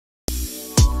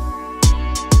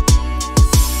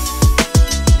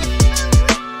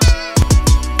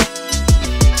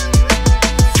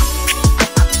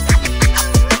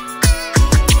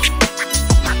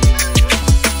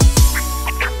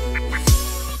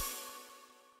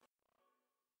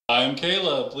I'm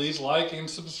Caleb. Please like and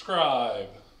subscribe.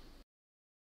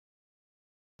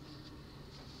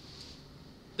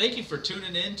 Thank you for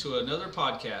tuning in to another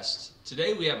podcast.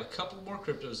 Today we have a couple more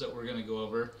cryptos that we're going to go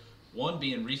over, one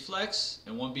being Reflex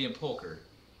and one being Polker.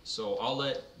 So I'll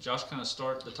let Josh kind of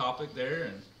start the topic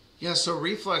there. Yeah, so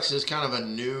Reflex is kind of a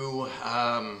new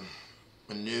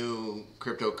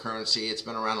cryptocurrency. It's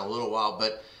been around a little while,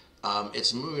 but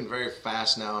it's moving very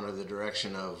fast now under the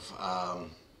direction of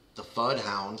the FUD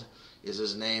Hound is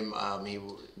his name. He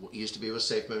used to be with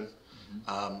SafeMoon.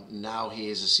 Now he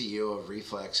is the CEO of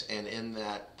Reflex, and in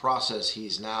that process,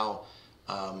 he's now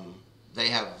they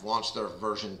have launched their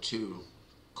version 2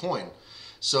 coin.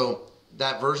 So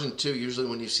that version 2, usually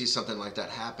when you see something like that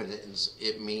happen,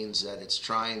 it means that it's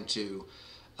trying to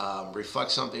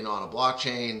reflect something on a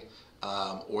blockchain,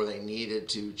 or they needed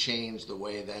to change the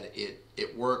way that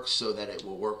it works so that it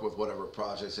will work with whatever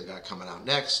projects they got coming out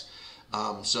next.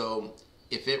 So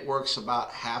if it works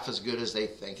about half as good as they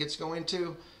think it's going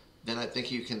to, then I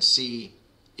think you can see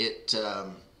it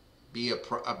be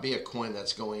a coin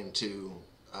that's going to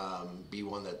be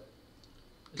one that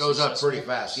goes up pretty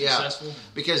fast. Yeah,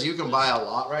 because you can buy a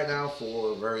lot right now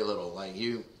for very little. Like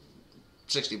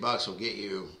 $60 will get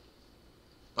you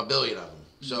a billion of them.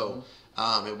 So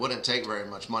it wouldn't take very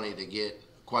much money to get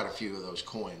quite a few of those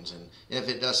coins. And if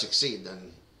it does succeed,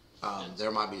 then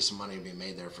there might be some money to be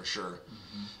made there for sure.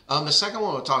 The second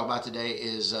one we'll talk about today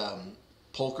is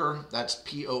Polker. That's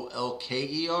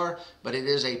Polker, but it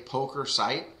is a poker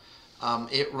site.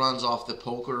 It runs off the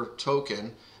Polker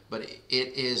token, but it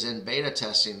is in beta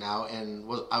testing now, and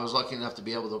I was lucky enough to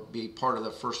be able to be part of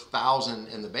the first 1,000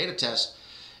 in the beta test,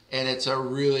 and it's a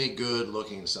really good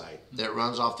looking site that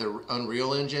runs off the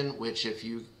Unreal Engine, which if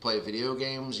you play video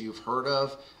games you've heard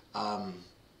of,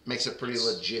 makes it pretty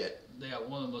legit. They got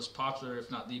one of the most popular, if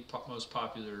not the most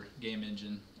popular game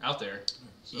engine out there.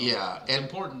 So yeah, it's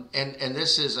important. And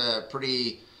this is a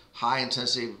pretty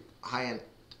intensified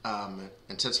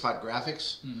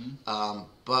graphics.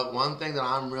 But one thing that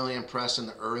I'm really impressed in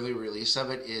the early release of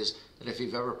it is that if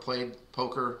you've ever played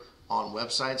poker on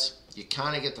websites, you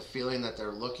kind of get the feeling that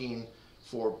they're looking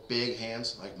for big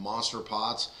hands, like monster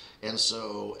pots. And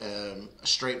so a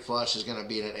straight flush is going to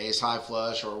beat an ace high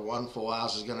flush, or one full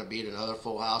house is going to beat another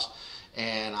full house.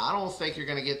 And I don't think you're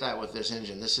going to get that with this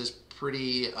engine. This is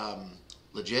pretty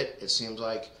legit. It seems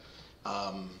like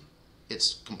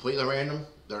it's completely random.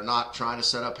 They're not trying to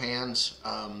set up hands.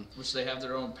 Which they have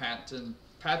their own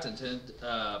patented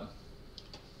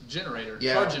generator.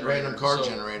 Yeah, card generator. random card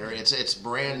generator. It's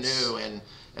brand new,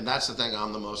 and that's the thing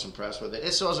I'm the most impressed with.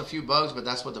 It still has a few bugs, but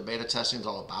that's what the beta testing is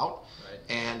all about. Right.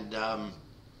 And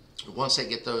once they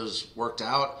get those worked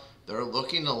out, they're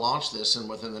looking to launch this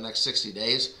within the next 60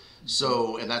 days.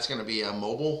 So, and that's going to be a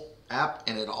mobile app,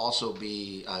 and it'll also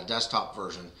be a desktop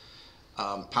version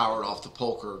powered off the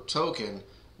Polker token,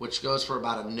 which goes for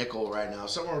about a nickel right now,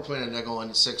 somewhere between a nickel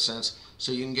and 6 cents.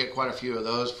 So you can get quite a few of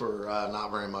those for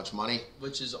not very much money.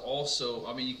 Which is also,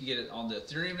 I mean, you can get it on the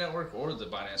Ethereum network or the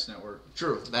Binance network.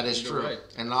 True, that is true. Right.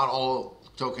 And not all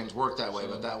tokens work that way,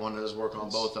 but that one does work on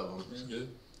both of them. That's good.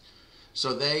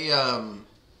 So they,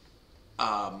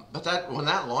 but that when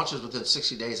that launches within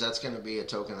 60 days, that's going to be a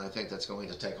token I think that's going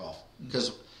to take off,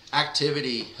 because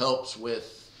activity helps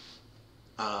with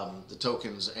the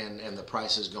tokens and the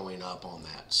prices going up on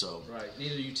that. So right,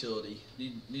 need a utility,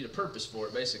 need a purpose for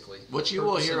it, basically. Which you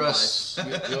will hear us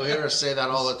you'll hear us say that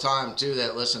all the time too.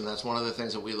 That listen, that's one of the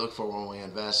things that we look for when we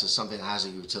invest, is something that has a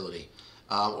utility,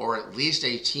 or at least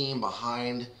a team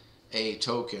behind a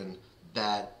token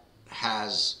that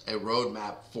has a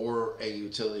roadmap for a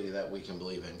utility that we can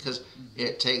believe in, because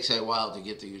it takes a while to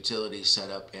get the utility set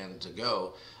up and to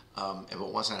go.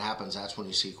 But once that happens, that's when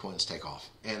you see coins take off,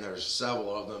 and there's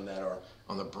several of them that are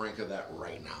on the brink of that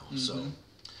right now. So,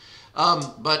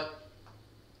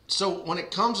 so when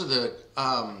it comes to the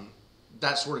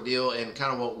that sort of deal and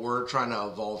kind of what we're trying to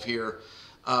evolve here,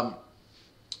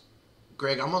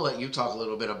 Greg, I'm gonna let you talk a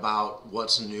little bit about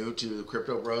what's new to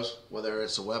Crypto Bros, whether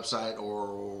it's a website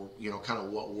or kind of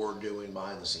what we're doing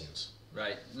behind the scenes.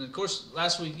 Right, and of course,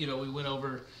 last week we went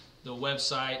over the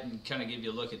website and kind of give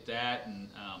you a look at that, and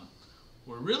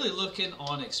we're really looking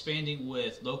on expanding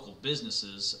with local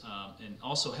businesses and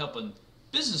also helping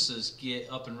businesses get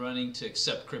up and running to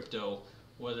accept crypto,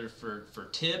 whether for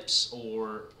tips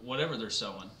or whatever they're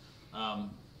selling,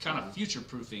 kind of future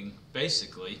proofing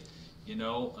basically.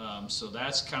 So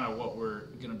that's kind of what we're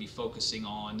going to be focusing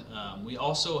on. We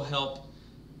also help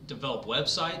develop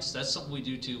websites. That's something we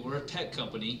do too. We're a tech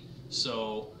company,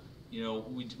 so you know,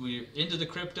 we're into the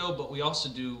crypto, but we also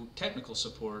do technical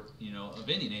support, you know, of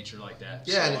any nature like that.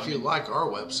 Yeah, so, and if you like our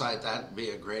website, that'd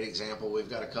be a great example. We've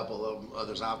got a couple of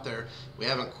others out there. We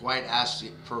haven't quite asked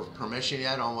for permission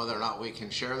yet on whether or not we can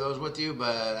share those with you,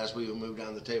 but as we move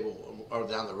down the table or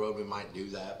down the road, we might do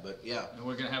that. But yeah, and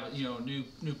we're gonna have, you know,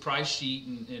 new price sheet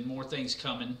and more things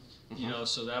coming, you know,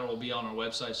 so that'll be on our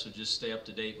website. So just stay up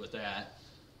to date with that.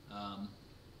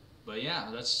 But yeah,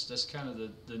 that's kind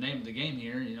of the name of the game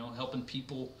here, you know, helping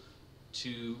people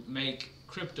to make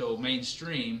crypto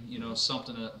mainstream, you know,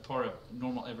 something a part of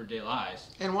normal everyday life.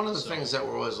 And one of the things that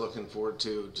we're always looking forward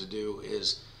to do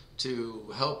is to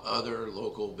help other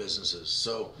local businesses.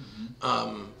 So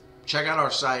check out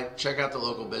our site, check out the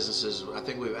local businesses. I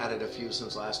think we've added a few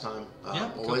since last time.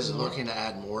 Always looking to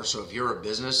add more. So if you're a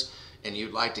business and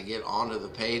you'd like to get onto the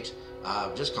page,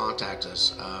 just contact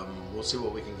us. We'll see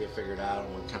what we can get figured out,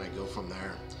 and we'll kind of go from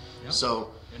there. Yep. So,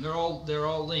 and they're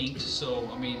all linked. So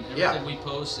I mean, everything we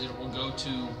post, it will go to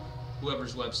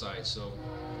whoever's website. So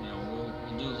you know,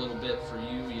 we'll do a little bit for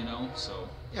you, you know. So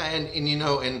yeah, and you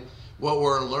know, and what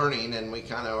we're learning, and we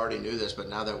kind of already knew this, but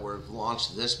now that we've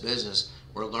launched this business,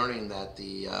 we're learning that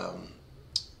the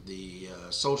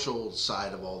social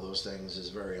side of all those things is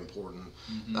very important.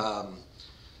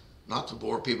 Not to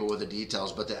bore people with the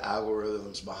details, but the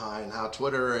algorithms behind how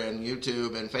Twitter and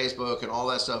YouTube and Facebook and all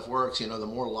that stuff works. You know, the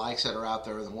more likes that are out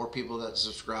there, the more people that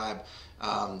subscribe,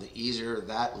 the easier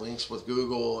that links with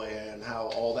Google and how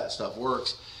all that stuff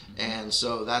works. And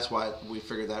so that's why we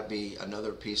figured that'd be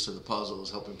another piece of the puzzle, is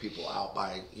helping people out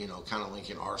by, you know, kind of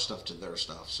linking our stuff to their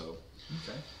stuff. So,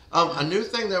 a new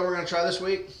thing that we're going to try this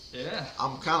week. Yeah.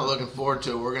 I'm kind of looking forward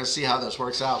to it. We're going to see how this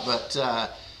works out, but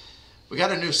we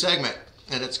got a new segment.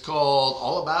 And it's called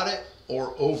All About It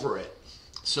or Over It.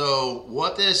 So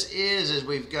what this is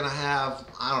we're going to have,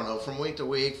 I don't know, from week to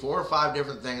week, 4 or 5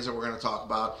 different things that we're going to talk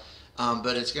about.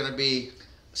 But it's going to be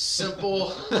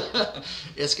simple.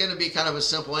 It's going to be kind of a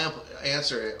simple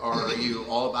answer. Are you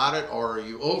all about it or are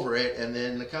you over it? And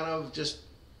then kind of just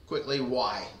quickly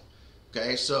why.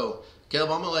 Okay, so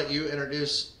Caleb, I'm going to let you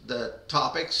introduce the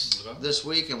topics this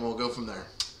week and we'll go from there.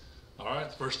 All right,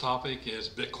 the first topic is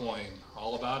Bitcoin.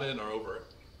 All about it or over it?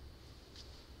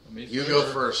 You go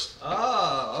first.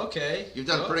 Oh, okay. You've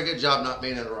done a pretty good job not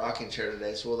being in a rocking chair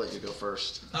today, so we'll let you go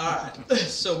first. All right.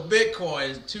 So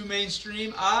Bitcoin, too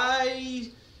mainstream? I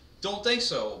don't think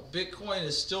so. Bitcoin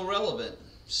is still relevant.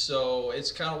 So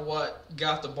it's kind of what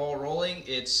got the ball rolling.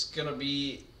 It's going to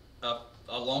be a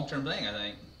long-term thing, I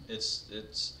think.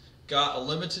 It's got a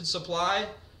limited supply.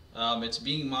 It's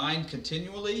being mined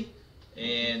continually,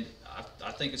 and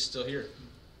I think it's still here.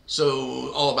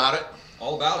 So, all about it?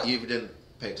 All about it. You didn't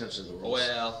pay attention to the rules.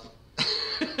 Well,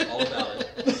 all about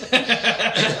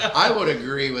it. I would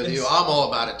agree with you. I'm all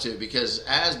about it too, because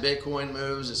as Bitcoin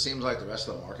moves, it seems like the rest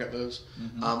of the market moves.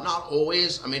 Not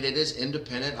always. I mean, it is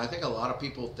independent. I think a lot of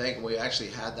people think, and we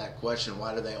actually had that question,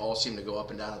 why do they all seem to go up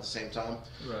and down at the same time?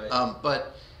 Right.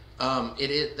 But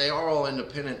they are all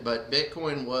independent, but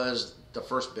Bitcoin was the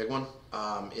first big one.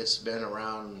 It's been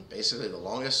around basically the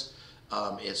longest.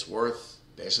 It's worth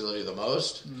basically the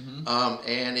most,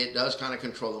 and it does kind of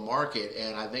control the market.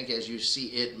 And I think as you see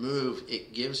it move,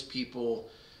 it gives people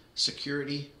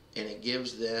security and it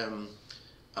gives them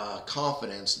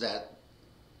confidence that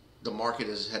the market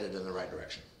is headed in the right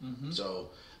direction. So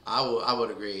I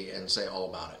would agree and say all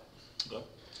about it.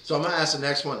 So I'm going to ask the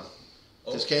next one,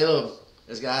 because Caleb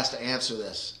is going to have to answer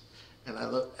this, and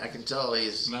I can tell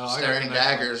he's staring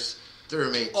daggers through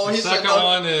me. The second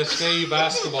one is KU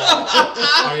basketball.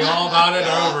 Are you all about it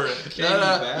or over it?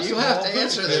 You have to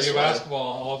answer this KU one. basketball,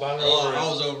 all about it or over it? I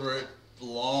was over it a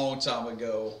long time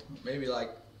ago. Maybe like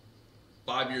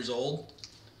 5 years old.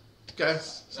 Okay.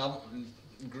 I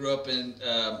grew up in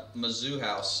Mizzou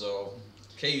house, so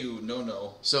KU,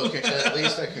 no. So at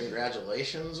least a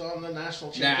congratulations on the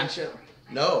national championship?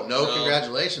 No,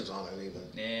 congratulations on it even.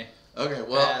 Nah. Okay,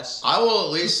 well, I will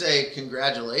at least say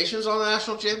congratulations on the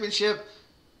national championship,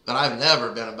 but I've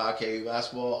never been about KU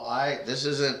basketball. This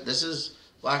is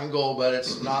black and gold, but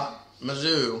it's not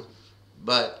Mizzou,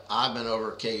 but I've been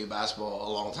over KU basketball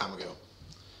a long time ago.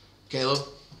 Caleb?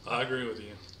 I agree with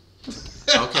you.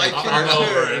 Okay, I'm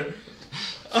over it.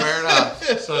 Fair enough.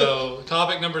 So,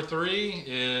 topic number 3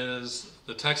 is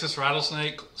the Texas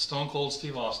rattlesnake, Stone Cold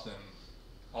Steve Austin.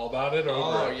 All about it or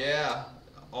over it? Oh, yeah.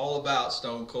 All about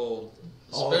Stone Cold.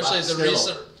 All Especially about the still.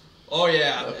 recent... Oh,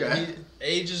 yeah. Okay. He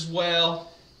ages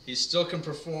well. He still can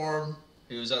perform.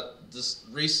 He was at this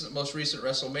most recent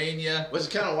WrestleMania. What's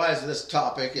kind of wise of this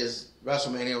topic is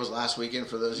WrestleMania was last weekend.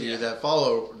 For those of you that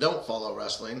don't follow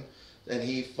wrestling, and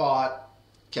he fought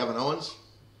Kevin Owens.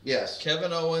 Yes.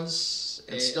 Kevin Owens,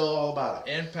 It's still all about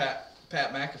it. and Pat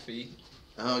McAfee.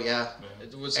 Oh yeah.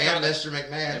 It was And kinda, Mr.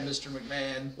 McMahon. and Mr.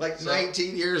 McMahon. Like So,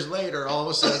 19 years later, all of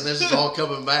a sudden this is all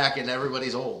coming back and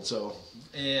everybody's old. So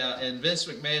Yeah, and Vince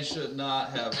McMahon should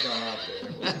not have gone out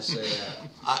there. We'll just say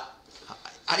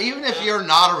that. even if you're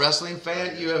not a wrestling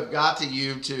fan, you have got to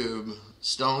YouTube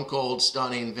Stone Cold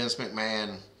Stunning Vince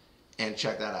McMahon and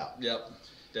check that out. Yep,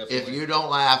 definitely. If you don't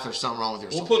laugh, there's something wrong with your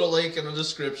We'll soul. put a link in the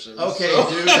description. Okay, so.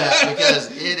 do that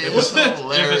because it is If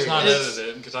hilarious. it's not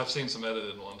edited, because I've seen some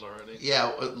edited ones already.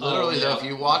 Yeah, literally yeah. though, if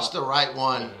you watch the right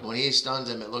one, when he stuns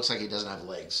him, it looks like he doesn't have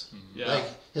legs. Yeah. Like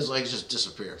his legs just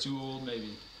disappear. Too old,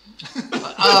 maybe.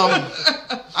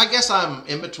 I guess I'm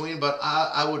in between, but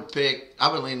I would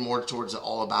lean more towards the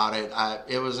All About It.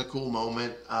 It was a cool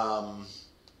moment.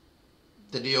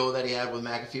 The deal that he had with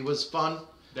McAfee was fun.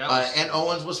 And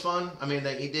Owens was fun. I mean,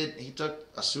 he took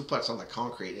a suplex on the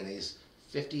concrete, and he's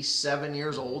 57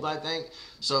 years old, I think.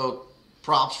 So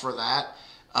props for that.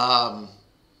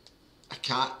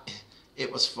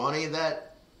 It was funny that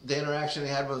the interaction he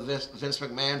had with Vince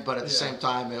McMahon, but at the same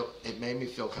time, it made me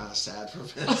feel kind of sad for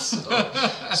Vince.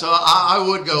 So I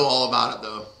would go All About It,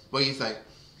 though. What do you think?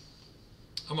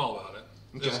 I'm all about it.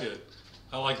 It's Okay. good.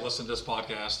 I like listening to this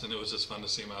podcast, and it was just fun to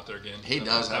see him out there again. He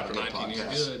does have a after good 19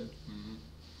 podcast. years. Good.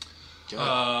 Good.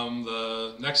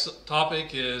 The next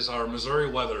topic is our Missouri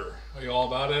weather. Are you all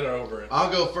about it or over it?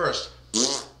 I'll go first.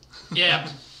 Yeah.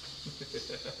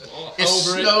 It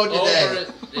snowed today. Over it.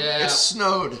 Yeah. It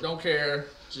snowed. Don't care.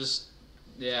 Just,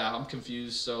 I'm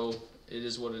confused. So it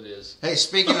is what it is. Hey,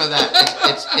 speaking of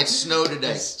that, it snowed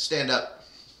today. Stand up.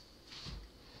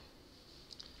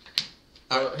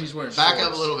 He's wearing Back shorts.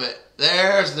 up a little bit.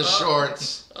 There's the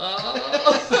shorts.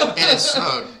 Oh. And it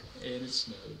snowed. And it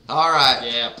snowed. All right.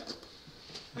 Yeah.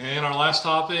 And our last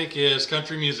topic is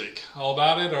country music. All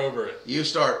about it or over it? You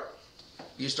start.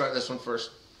 You start this one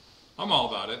first. I'm all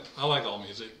about it. I like all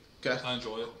music. Okay. I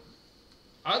enjoy it.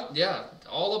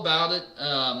 All about it.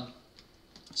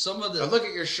 Some of Now the look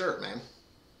at your shirt, man.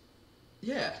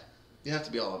 yeah, You have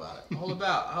to be all about it. all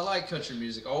about. I like country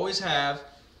music. Always have.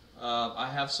 I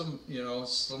have some,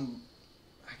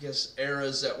 I guess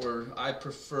eras that I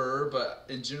prefer, but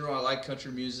in general, I like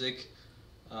country music.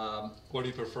 What do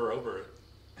you prefer over it?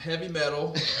 Heavy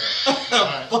metal,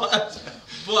 Alright. but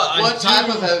What type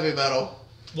of heavy metal?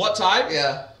 What type?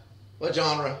 Yeah. What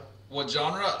genre? What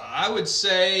genre? I would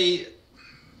say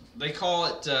they call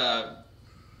it.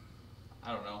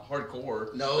 I don't know,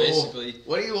 hardcore. No. basically.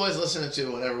 What are you always listening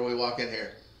to whenever we walk in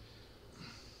here?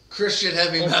 Christian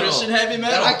heavy metal. Christian heavy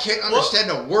metal. And I can't understand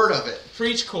a word of it.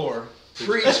 Preachcore.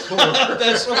 Preach core.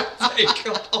 That's what they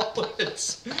call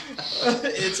it.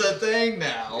 It's a thing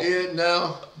now. Yeah,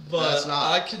 no, But that's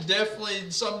not. I can definitely,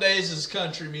 some days is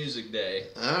country music day.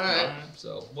 All right.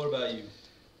 So, what about you?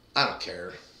 I don't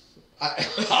care.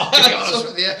 I'll be honest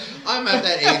with you. I'm at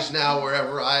that age now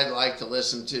wherever I like to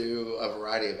listen to a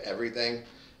variety of everything.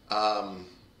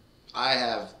 I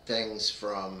have things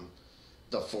from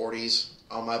the 40s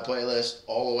on my playlist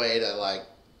all the way to like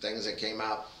things that came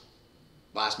out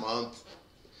last month.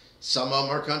 Some of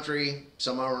them are country,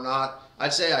 some of them are not.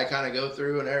 I'd say I kind of go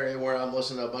through an area where I'm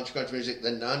listening to a bunch of country music,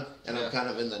 then none, and Yeah. I'm kind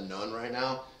of in the none right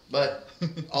now. But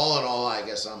all in all, I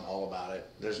guess I'm all about it.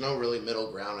 There's no really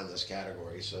middle ground in this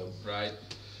category. So, Right.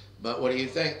 but what do you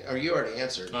think? Or you already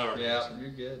answered. All right. Yeah, you're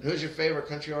good. Who's your favorite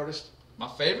country artist? My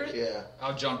favorite? Yeah.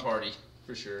 Oh, John Party,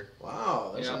 for sure.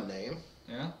 Wow, that's Yeah. a name.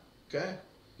 Yeah. Okay.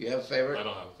 You have a I favorite?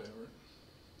 don't have a favorite.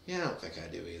 Yeah, I don't think I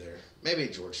do either. Maybe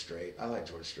George Strait. I like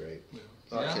George Strait. Yeah.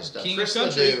 I like Yeah. his stuff. King of Chris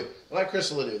country. Ledoux. I like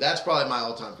Chris Ledoux. That's probably my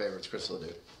all-time favorite. It's Chris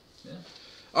Ledoux. Yeah.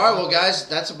 All right, well, guys,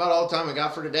 that's about all the time we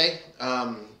got for today.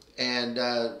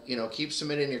 Keep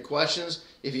submitting your questions.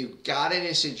 If you've got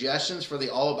any suggestions for the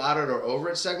All About It or Over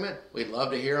It segment, we'd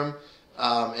love to hear them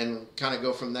and kind of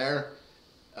go from there.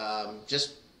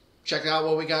 Just check out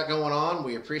what we got going on.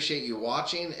 We appreciate you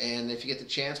watching, and if you get the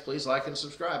chance, please like and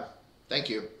subscribe. Thank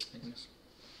you. Thanks.